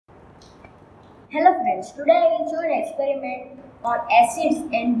Hello friends, today I will show an experiment on acids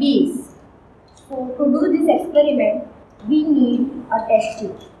and bases. So to do this experiment, we need a test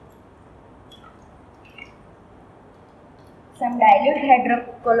tube, some dilute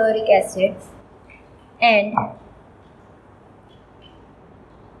hydrochloric acid and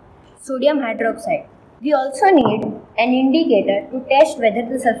sodium hydroxide. We also need an indicator to test whether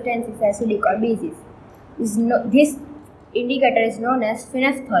the substance is acidic or basic. This indicator is known as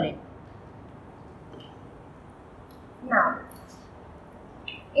phenolphthalein. Now,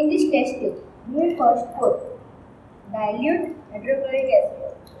 in this test tube, we will first put dilute hydrochloric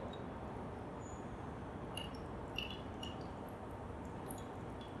acid.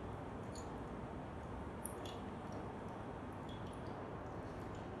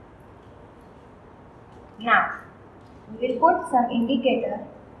 Now, we will put some indicator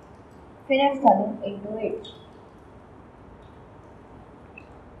phenolphthalein into it.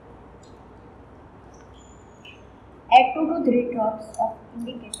 Add 2 to 3 drops of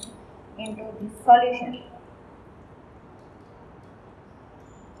indicator into this solution.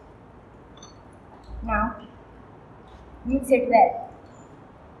 Now, mix it well.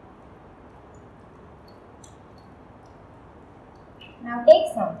 Now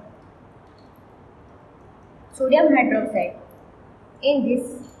take some sodium hydroxide in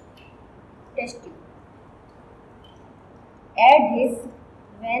this test tube. Add this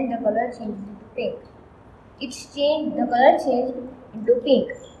when the color changes into pink. The color changed into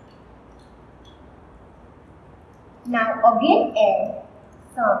pink. Now again add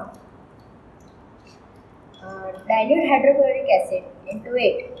some dilute hydrochloric acid into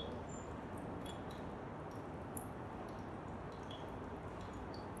it.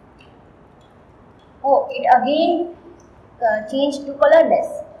 Oh, it again changed to colorless.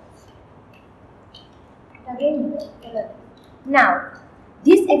 Now,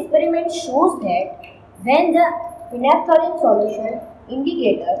 this experiment shows that when the phenolphthalein solution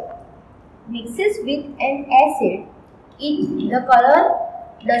indicator mixes with an acid, the color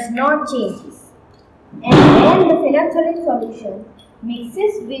does not change. And when the phenolphthalein solution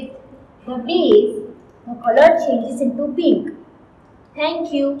mixes with the base, the color changes into pink.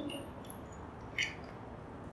 Thank you.